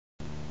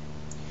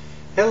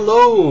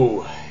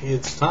Hello!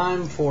 It's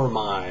time for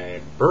my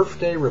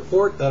birthday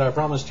report that I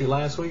promised you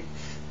last week.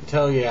 To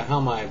tell you how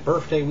my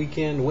birthday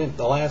weekend went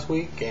the last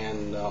week,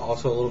 and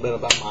also a little bit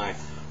about my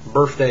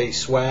birthday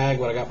swag,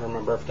 what I got for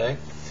my birthday.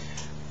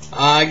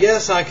 I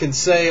guess I could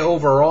say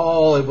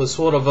overall it was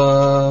sort of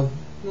a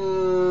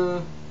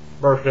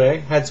birthday.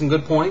 Had some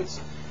good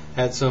points,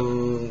 had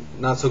some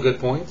not so good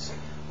points.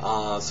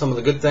 Some of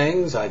the good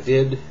things, I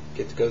did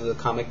get to go to the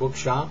comic book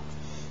shop.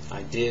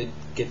 I did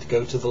get to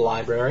go to the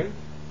library.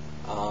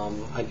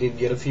 I did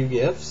get a few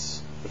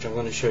gifts, which I'm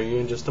going to show you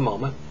in just a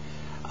moment.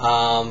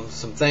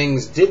 Some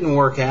things didn't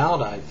work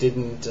out. I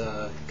didn't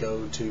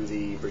go to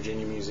the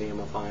Virginia Museum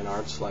of Fine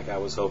Arts like I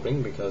was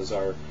hoping because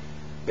our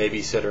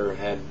babysitter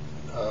had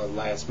a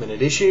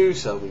last-minute issue,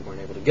 so we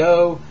weren't able to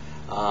go.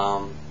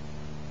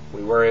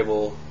 We were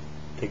able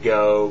to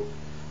go.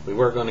 We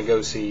were going to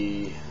go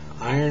see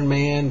Iron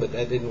Man, but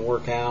that didn't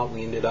work out.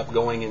 We ended up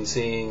going and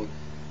seeing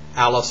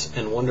Alice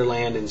in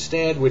Wonderland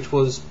instead, which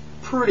was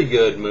pretty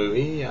good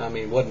movie. I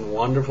mean, wasn't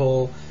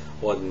wonderful,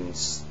 wasn't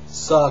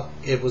suck.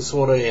 It was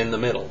sort of in the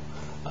middle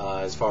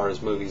as far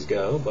as movies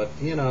go. But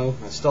you know,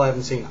 I still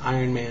haven't seen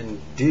Iron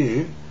Man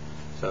 2,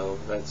 so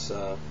that's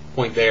a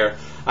point there.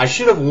 I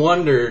should have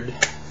wondered.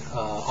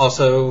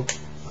 Also,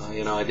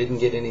 you know, I didn't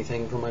get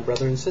anything from my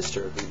brother and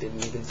sister, who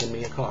didn't even send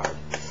me a card.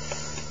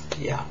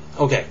 Yeah.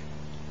 Okay.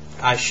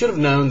 I should have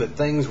known that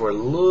things were a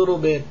little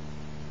bit,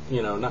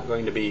 you know, not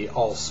going to be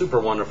all super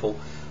wonderful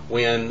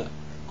when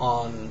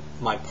on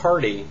my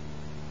party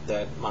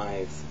that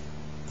my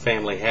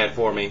family had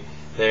for me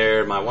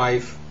there, my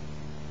wife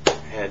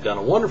had done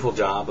a wonderful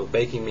job of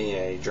baking me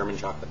a German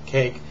chocolate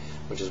cake,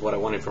 which is what I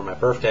wanted for my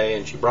birthday,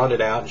 and she brought it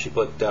out and she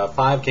put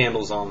 5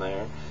 candles on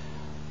there,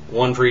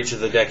 one for each of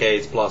the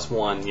decades plus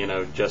one, you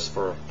know, just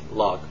for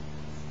luck.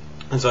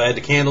 And so I had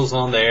the candles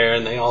on there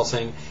and they all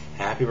sing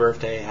happy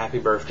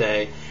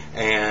birthday,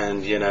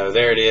 and you know,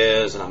 there it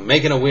is, and I'm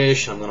making a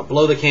wish, and I'm going to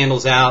blow the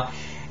candles out.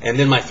 And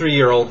then my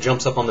 3-year-old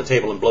jumps up on the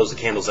table and blows the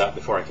candles out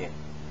before I can.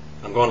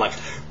 I'm going like,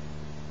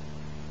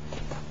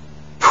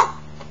 and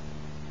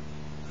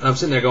I'm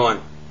sitting there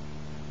going,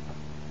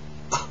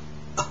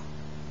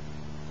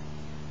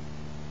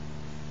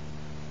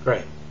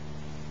 great.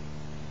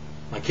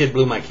 My kid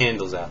blew my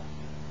candles out.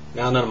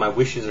 Now none of my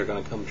wishes are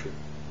going to come true.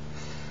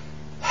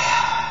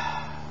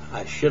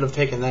 I should have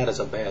taken that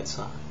as a bad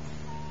sign.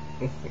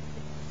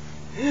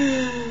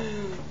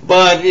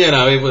 But you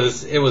know, it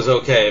was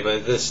okay.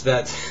 But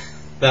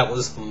that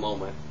was the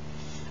moment.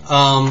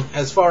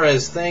 As far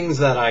as things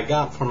that I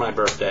got for my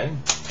birthday,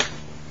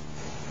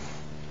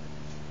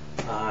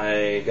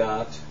 I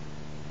got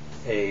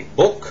a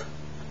book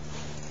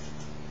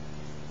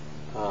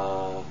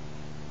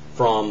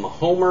from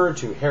Homer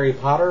to Harry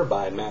Potter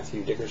by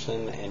Matthew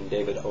Dickerson and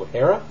David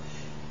O'Hara.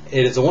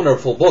 It is a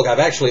wonderful book. I've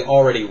actually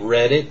already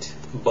read it,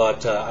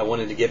 but I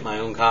wanted to get my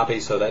own copy,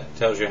 so that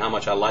tells you how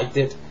much I liked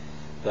it,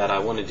 that I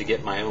wanted to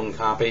get my own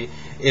copy.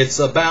 It's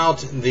about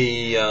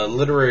the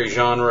literary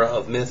genre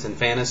of myth and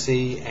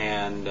fantasy,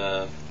 and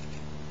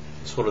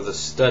sort of the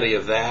study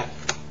of that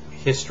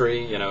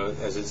history, you know,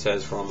 as it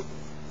says, from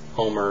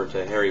Homer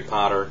to Harry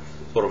Potter,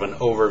 sort of an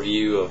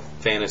overview of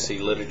fantasy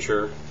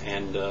literature,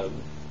 and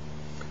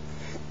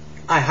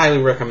I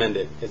highly recommend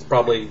it. It's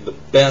probably the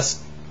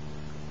best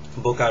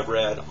book I've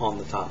read on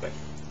the topic.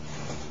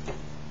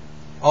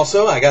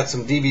 Also, I got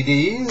some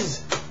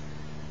DVDs.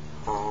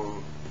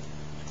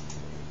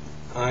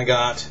 I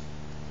got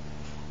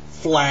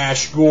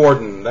Flash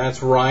Gordon. That's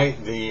right,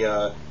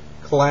 the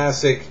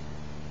classic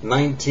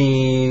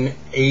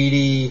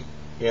 1980,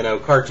 you know,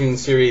 cartoon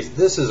series.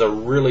 This is a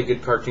really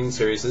good cartoon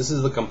series. This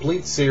is the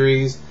complete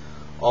series,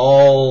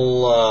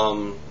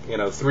 all you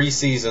know, 3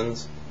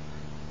 seasons,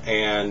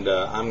 and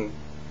I'm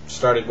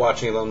started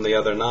watching them the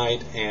other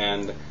night,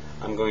 and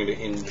I'm going to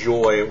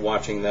enjoy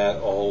watching that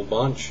a whole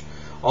bunch.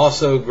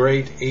 Also,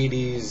 great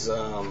 80s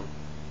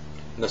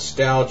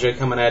nostalgia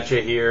coming at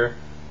you here.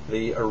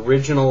 The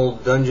original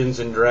Dungeons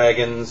and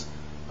Dragons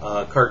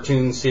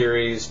cartoon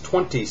series,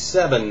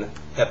 27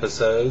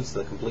 episodes,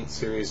 the complete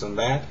series on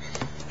that.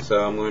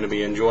 So I'm going to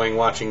be enjoying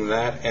watching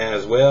that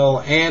as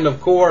well. And of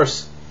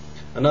course,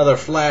 another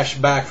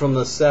flashback from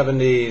the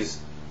 70s,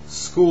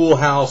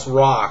 Schoolhouse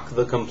Rock,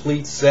 the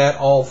complete set,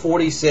 all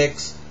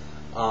 46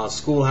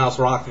 Schoolhouse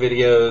Rock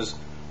videos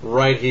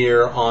right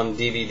here on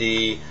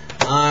DVD.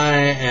 I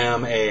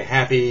am a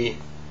happy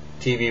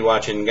TV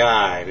watching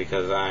guy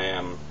because I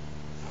am,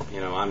 you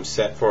know, I'm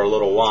set for a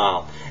little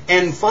while.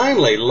 And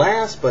finally,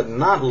 last but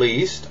not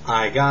least,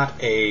 I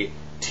got a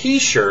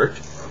t-shirt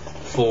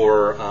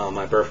for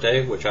my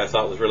birthday, which I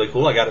thought was really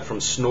cool. I got it from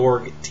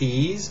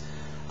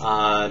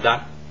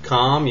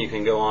snorgtees.com. You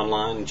can go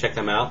online and check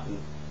them out.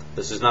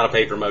 This is not a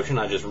paid promotion.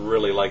 I just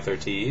really like their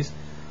tees.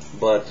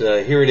 But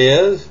here it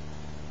is.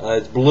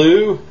 It's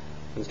blue.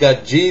 It's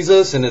got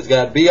Jesus, and it's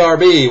got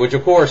BRB, which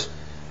of course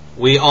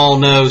we all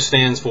know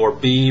stands for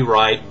Be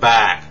Right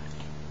Back.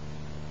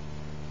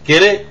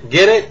 Get it?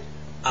 Get it?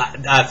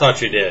 I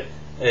thought you did.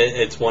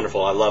 It's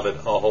wonderful. I love it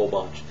a whole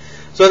bunch.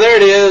 So there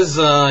it is,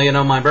 you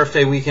know, my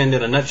birthday weekend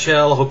in a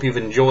nutshell. Hope you've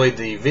enjoyed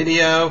the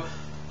video.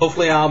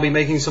 hopefully I'll be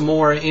making some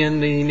more in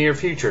the near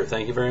future.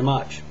 Thank you very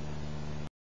much.